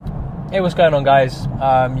Hey, what's going on, guys?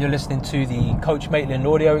 You're listening to the Coach Maitland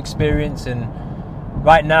audio experience, and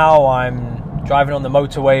right now I'm driving on the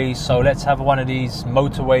motorway, so let's have one of these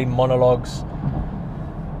motorway monologues.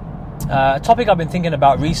 A topic I've been thinking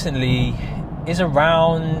about recently is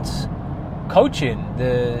around coaching,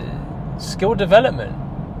 the skill development.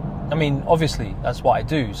 I mean, obviously that's what I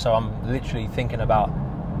do, so I'm literally thinking about,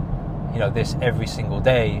 this every single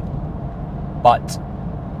day. But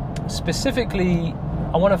specifically,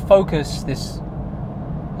 I want to focus this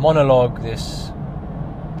monologue, this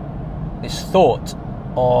thought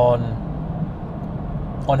on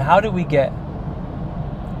how do we get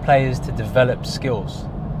players to develop skills?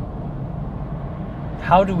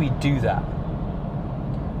 How do we do that?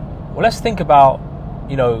 Well, let's think about,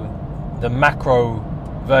 the macro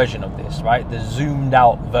version of this, right? The zoomed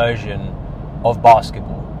out version of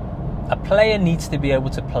basketball. A player needs to be able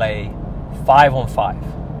to play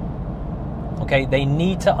 5-on-5. Okay, they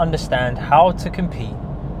need to understand how to compete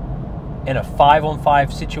in a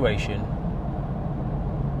 5-on-5 situation,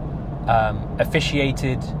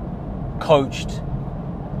 officiated, coached,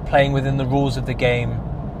 playing within the rules of the game.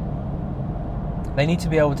 They need to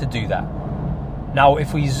be able to do that. Now,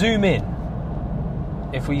 if we zoom in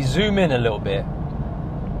a little bit,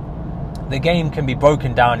 the game can be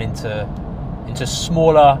broken down into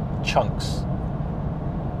smaller chunks.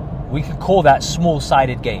 We could call that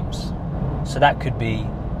small-sided games. So that could be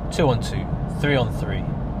 2-on-2, 3-on-3,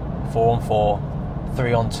 4-on-4,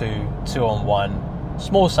 3-on-2, 2-on-1,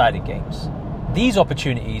 small-sided games. These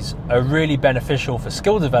opportunities are really beneficial for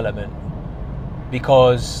skill development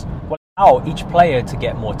because they allow each player to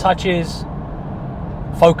get more touches,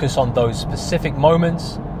 focus on those specific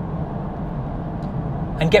moments,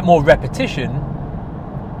 and get more repetition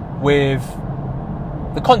with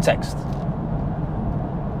the context,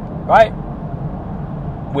 right?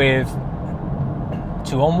 With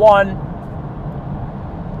 2-on-1,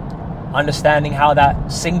 understanding how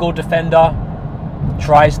that single defender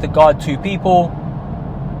tries to guard two people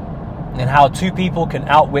and how two people can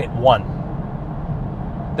outwit one.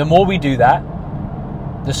 The more we do that,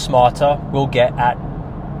 the smarter we'll get at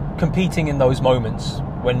competing in those moments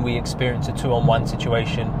when we experience a 2-on-1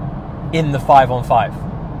 situation in the 5-on-5.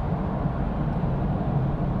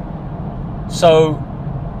 So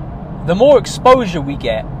the more exposure we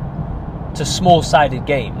get to small-sided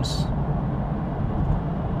games,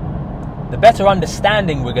 the better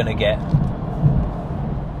understanding we're going to get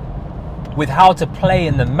with how to play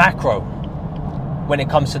in the macro when it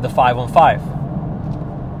comes to the 5-on-5.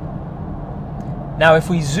 Now, if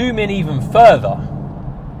we zoom in even further,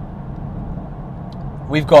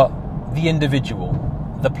 we've got the individual,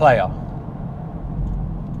 the player.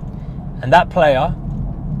 And that player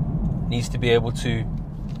needs to be able to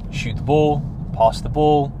shoot the ball, pass the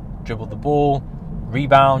ball, dribble the ball,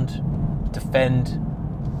 rebound, defend,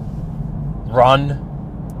 run,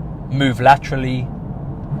 move laterally.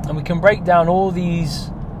 And we can break down all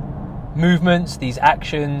these movements, these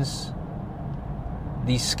actions,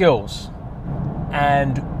 these skills.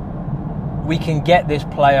 And we can get this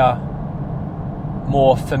player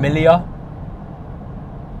more familiar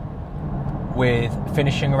with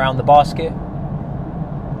finishing around the basket.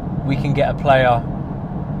 We can get a player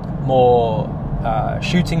more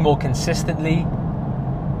shooting more consistently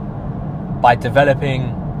by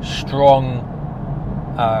developing strong,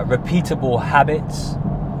 repeatable habits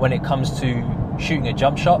when it comes to shooting a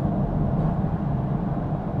jump shot.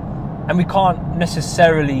 And we can't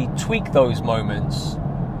necessarily tweak those moments,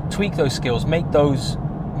 tweak those skills, make those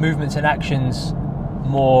movements and actions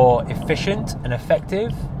more efficient and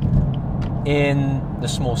effective in the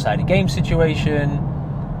small-sided game situation,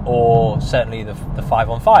 or certainly the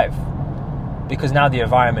 5-on-5, because now the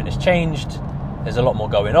environment has changed. There's a lot more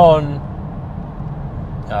going on.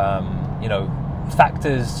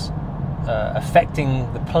 Factors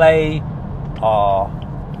affecting the play are,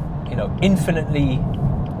 infinitely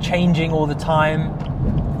changing all the time.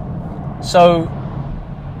 So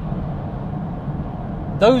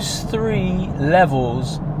those three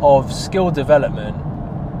levels of skill development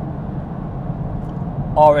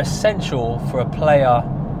are essential for a player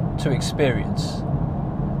to experience.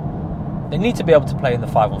 They need to be able to play in the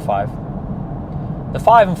 5-on-5. The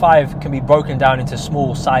 5-on-5 can be broken down into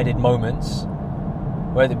small-sided moments,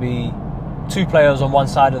 whether it be two players on one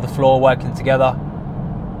side of the floor working together,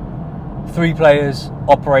 three players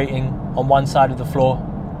operating on one side of the floor.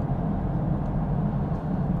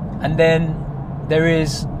 And then there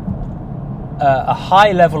is a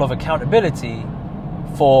high level of accountability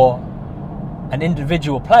for an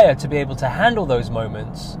individual player to be able to handle those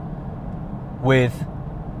moments with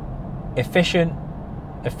efficient,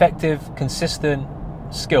 effective, consistent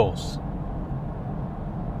skills.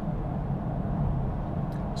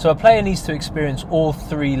 So a player needs to experience all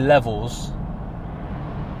three levels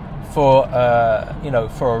for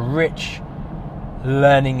for a rich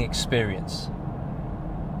learning experience.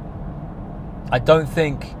 I don't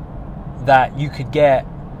think that you could get,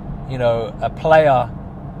 a player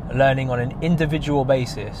learning on an individual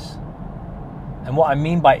basis. And what I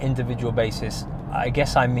mean by individual basis, I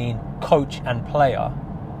guess I mean coach and player.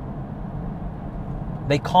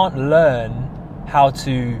 They can't learn how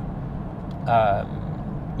to,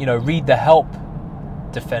 read the help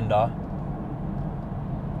defender,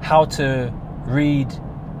 how to read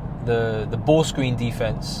the ball screen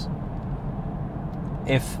defense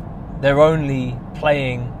if they're only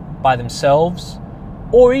playing by themselves,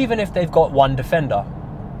 or even if they've got one defender,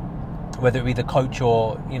 whether it be the coach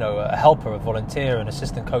or a helper, a volunteer, an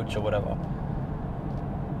assistant coach or whatever.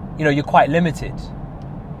 You're quite limited,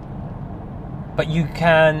 but you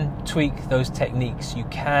can tweak those techniques. You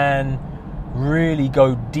can really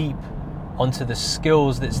go deep onto the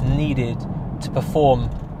skills that's needed to perform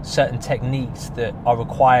certain techniques that are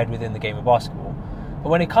required within the game of basketball. But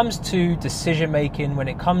when it comes to decision making, when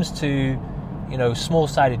it comes to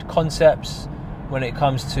small-sided concepts, when it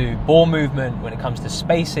comes to ball movement, when it comes to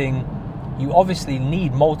spacing, you obviously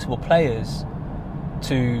need multiple players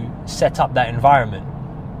to set up that environment.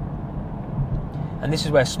 And this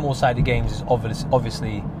is where small-sided games is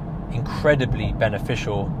obviously incredibly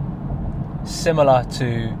beneficial, similar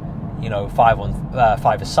to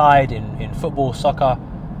 5-a-side in football, soccer,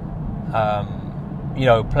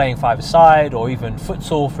 playing 5-a-side, or even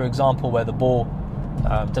futsal, for example, where the ball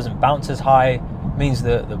doesn't bounce as high, means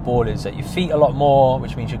that the ball is at your feet a lot more,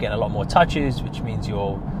 which means you're getting a lot more touches, which means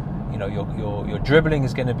your dribbling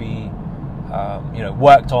is going to be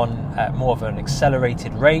worked on at more of an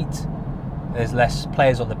accelerated rate. There's less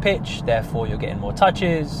players on the pitch, therefore you're getting more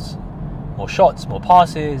touches, more shots, more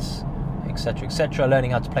passes, etc., etc.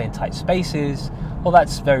 Learning how to play in tight spaces. Well,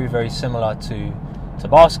 that's very, very similar to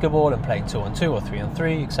basketball and playing 2-on-2 or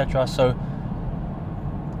 3-on-3, etc. So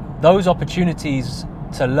those opportunities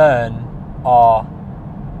to learn are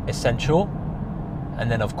essential. And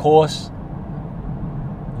then, of course,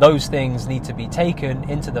 those things need to be taken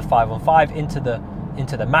into the 5-on-5,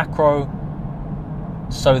 into the macro,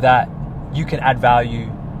 so that you can add value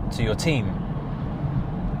to your team,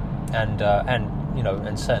 and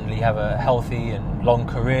certainly have a healthy and long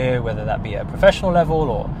career, whether that be at a professional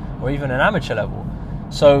level or even an amateur level.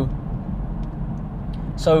 So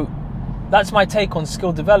that's my take on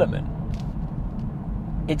skill development.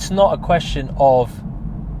 It's not a question of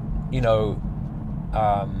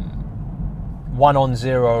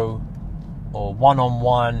 1-on-0 or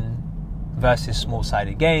 1-on-1 versus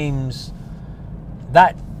small-sided games.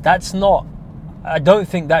 That's not. I don't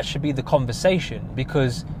think that should be the conversation,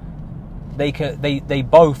 because they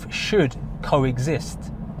both should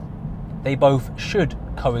coexist. They both should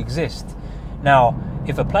coexist. Now,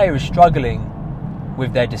 if a player is struggling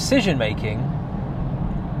with their decision making,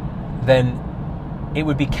 then it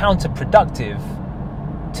would be counterproductive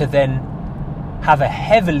to then have a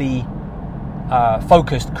heavily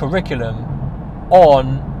focused curriculum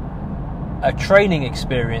on a training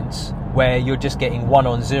experience where you're just getting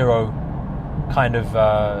 1-on-0 kind of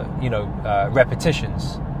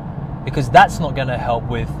repetitions, because that's not going to help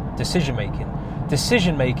with decision making.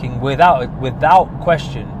 Decision making, without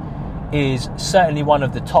question, is certainly one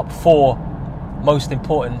of the top 4 most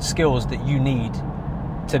important skills that you need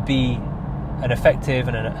to be an effective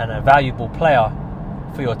and a valuable player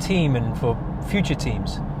for your team and for future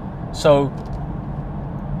teams. So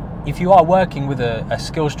if you are working with a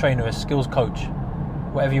skills trainer, a skills coach,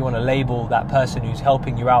 whatever you want to label that person who's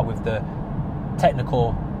helping you out with the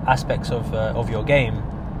technical aspects of your game,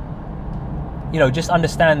 just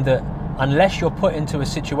understand that unless you're put into a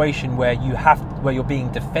situation where you're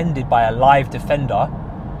being defended by a live defender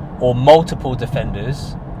or multiple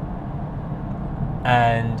defenders,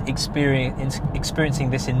 and experiencing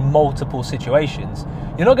this in multiple situations,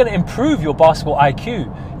 you're not going to improve your basketball IQ.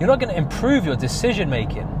 You're not going to improve your decision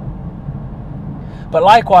making. But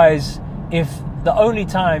likewise, if the only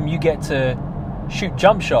time you get to shoot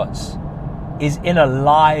jump shots is in a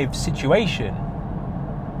live situation,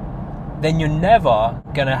 then you're never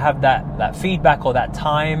going to have that feedback or that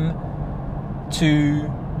time to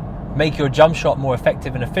make your jump shot more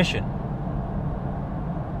effective and efficient.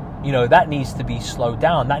 That needs to be slowed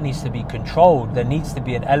down. That needs to be controlled. There needs to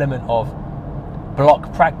be an element of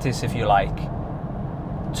block practice, if you like,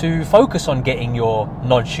 to focus on getting your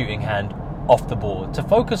non-shooting hand off the board, to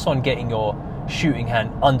focus on getting your shooting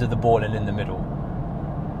hand under the ball and in the middle.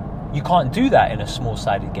 You can't do that in a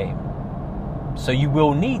small-sided game. So you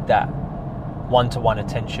will need that one-to-one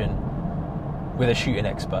attention with a shooting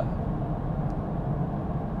expert.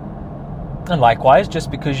 And likewise, just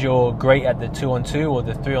because you're great at the 2-on-2 or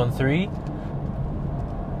the 3-on-3,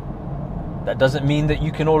 that doesn't mean that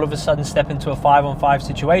you can all of a sudden step into a 5-on-5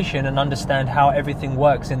 situation and understand how everything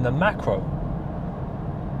works in the macro.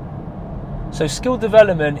 So skill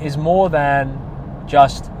development is more than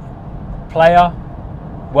just player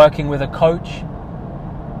working with a coach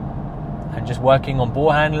and just working on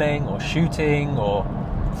ball handling or shooting or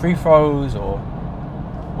free throws or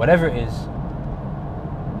whatever it is.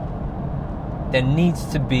 There needs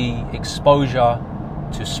to be exposure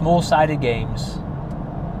to small-sided games,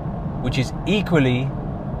 which is equally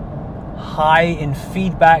high in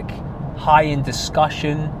feedback, high in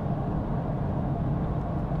discussion,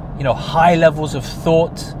 high levels of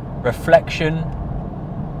thought, reflection,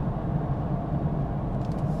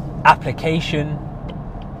 application.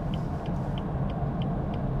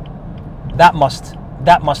 That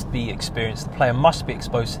must be experienced. The player must be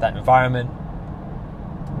exposed to that environment.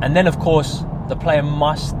 And then, of course, the player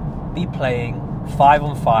must be playing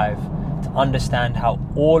 5-on-5 to understand how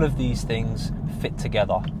all of these things fit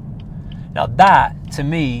together. Now that, to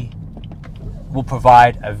me, will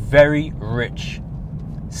provide a very rich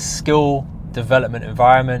skill development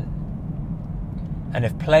environment. And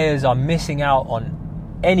if players are missing out on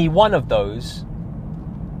any one of those,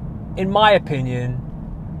 in my opinion,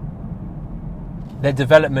 their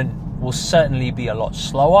development will certainly be a lot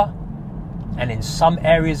slower. And in some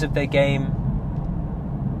areas of their game,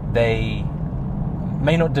 they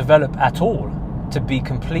may not develop at all, to be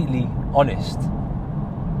completely honest.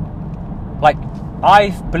 Like,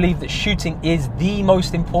 I believe that shooting is the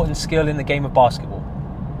most important skill in the game of basketball.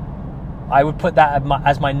 I would put that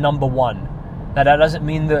as my number one. Now, that doesn't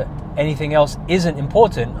mean that anything else isn't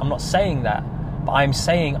important. I'm not saying that. But I'm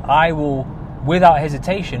saying I will, without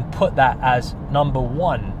hesitation, put that as number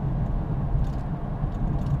one.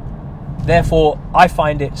 Therefore, I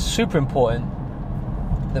find it super important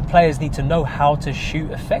that players need to know how to shoot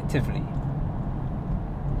effectively.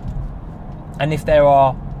 And if there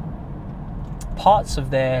are parts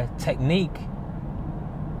of their technique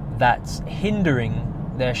that's hindering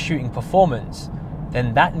their shooting performance,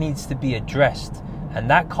 then that needs to be addressed. And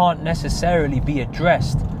that can't necessarily be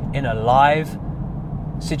addressed in a live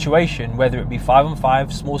situation, whether it be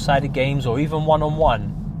 5-on-5, small-sided games, or even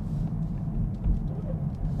 1-on-1.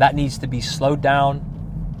 That needs to be slowed down.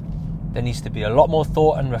 There needs to be a lot more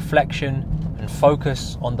thought and reflection and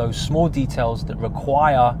focus on those small details that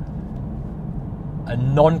require a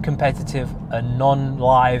non-competitive, a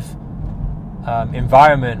non-live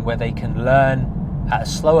environment where they can learn at a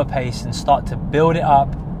slower pace and start to build it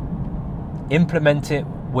up, implement it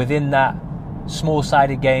within that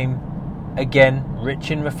small-sided game, again,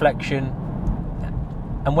 rich in reflection.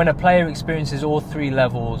 And when a player experiences all three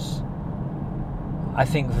levels, I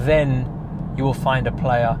think then you will find a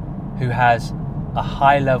player who has a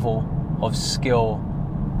high level of skill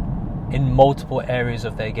in multiple areas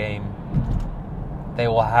of their game. They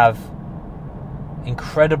will have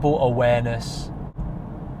incredible awareness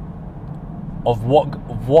of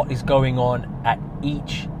what is going on at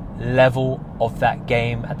each level of that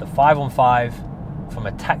game, at the 5-on-5, from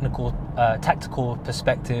a tactical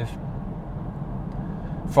perspective,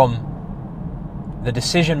 from the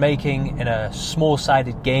decision making in a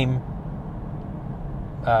small-sided game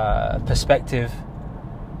perspective,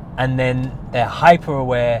 and then they're hyper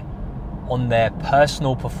aware on their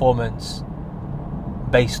personal performance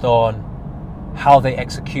based on how they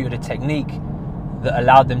executed a technique that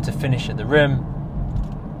allowed them to finish at the rim,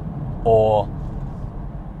 or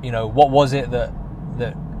what was it that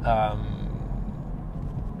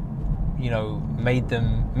made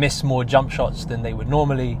them miss more jump shots than they would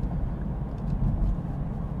normally.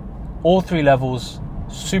 All three levels,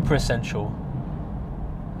 super essential.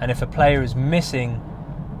 And if a player is missing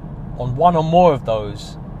on one or more of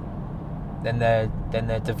those, then their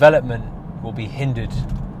development will be hindered.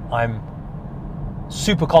 I'm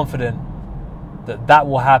super confident that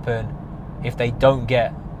will happen if they don't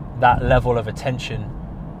get that level of attention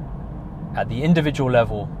at the individual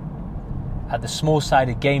level, at the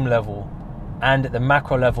small-sided game level, and at the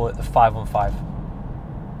macro level at the 5-on-5.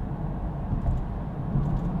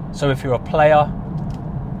 So if you're a player,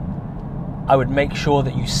 I would make sure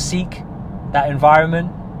that you seek that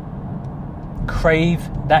environment, crave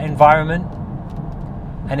that environment.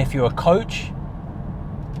 And if you're a coach,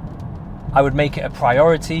 I would make it a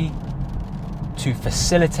priority to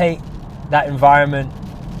facilitate that environment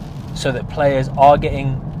so that players are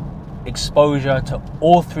getting exposure to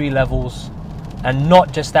all three levels, and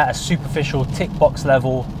not just at a superficial tick box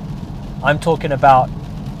level. I'm talking about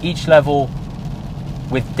each level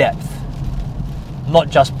with depth. not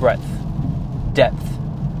just breadth, depth.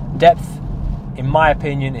 Depth, in my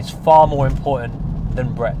opinion, is far more important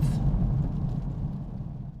than breadth.